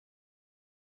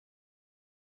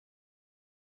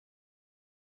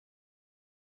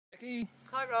Jacqui.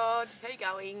 Hi Rod, how you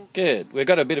going? Good. We've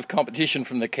got a bit of competition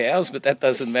from the cows, but that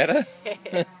doesn't matter.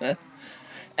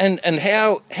 and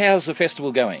how's the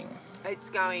festival going? It's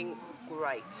going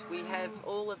great. We have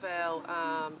all of our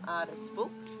artists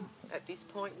booked at this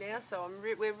point now, so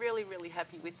we're really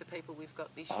happy with the people we've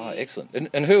got this year. Oh, excellent.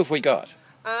 And who have we got?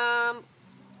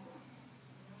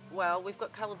 Well, we've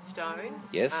got Coloured Stone.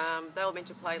 Yes. They were meant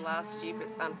to play last year,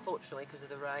 but unfortunately because of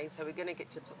the rain, so we're going to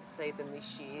get to see them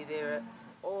this year. They're an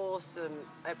awesome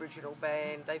Aboriginal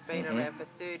band. They've been around for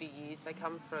 30 years. They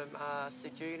come from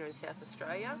Sejuna in South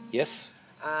Australia. Yes.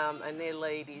 And their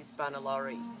lead is Bunna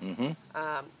Laurie.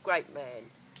 Great man.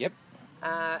 Yep.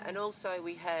 And also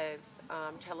we have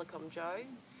Telecom Joe.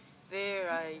 They're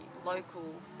a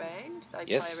local band. They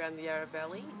Yes. play around the Yarra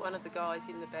Valley. One of the guys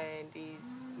in the band is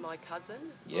my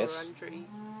cousin, Yes.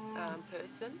 Coranderrk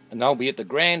person. And they'll be at the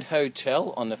Grand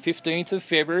Hotel on the 15th of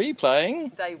February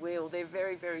playing. They will. They're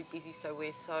very busy, so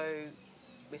we're so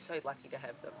lucky to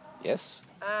have them. Yes.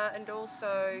 And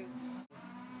also,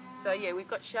 so yeah, we've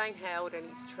got Shane Howard and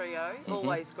his trio.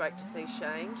 Always great to see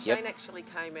Shane. Yep. Shane actually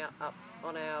came out up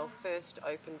on our first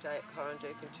open day at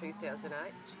Coranderrk in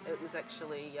 2008. It was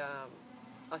actually,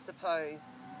 I suppose,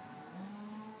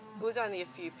 there was only a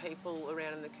few people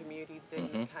around in the community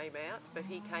that came out, but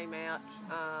he came out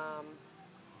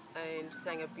and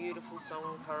sang a beautiful song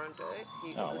on Coranderrk.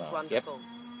 It was wonderful.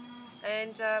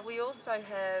 Yep. And we also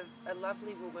have a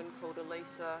lovely woman called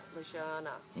Elisa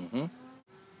Lajana.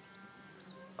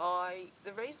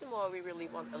 The reason why we really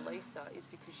want Elisa is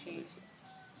because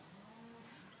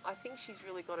I think she's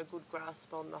really got a good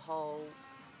grasp on the whole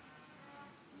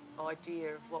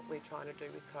idea of what we're trying to do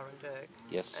with Coranderrk.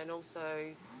 Yes. And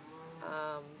also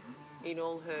in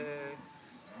all her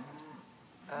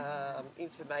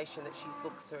information that she's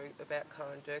looked through about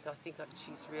Coranderrk, I think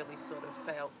she's really sort of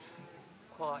felt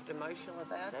quite emotional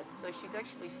about it. So she's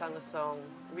actually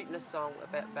written a song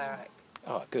about Barak.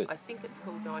 Oh, good. I think it's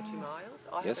called 90 Miles.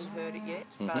 I Yes. haven't heard it yet,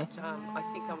 but I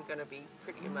think I'm going to be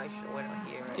pretty emotional when I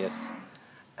hear it. Yes.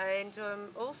 And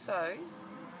also,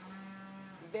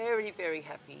 very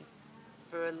happy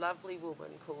for a lovely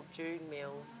woman called June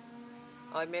Mills.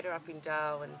 I met her up in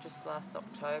Darwin just last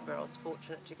October. I was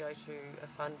fortunate to go to a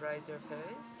fundraiser of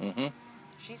hers.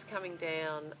 She's coming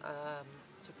down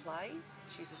to play.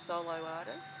 She's a solo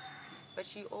artist, but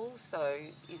she also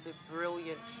is a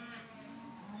brilliant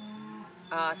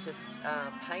artist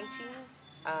painting,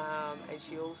 and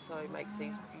she also makes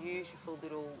these beautiful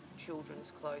little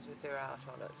children's clothes with her art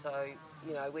on it. So,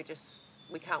 you know,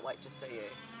 we can't wait to see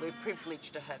her. We're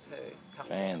privileged to have her come.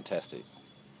 Fantastic.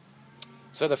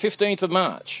 So the 15th of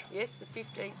March. Yes, the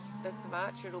 15th of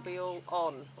March. It'll be all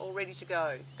ready to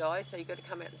go, guys. So you've got to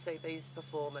come out and see these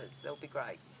performers. They'll be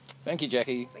great. Thank you,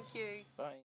 Jacqui. Thank you.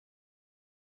 Bye.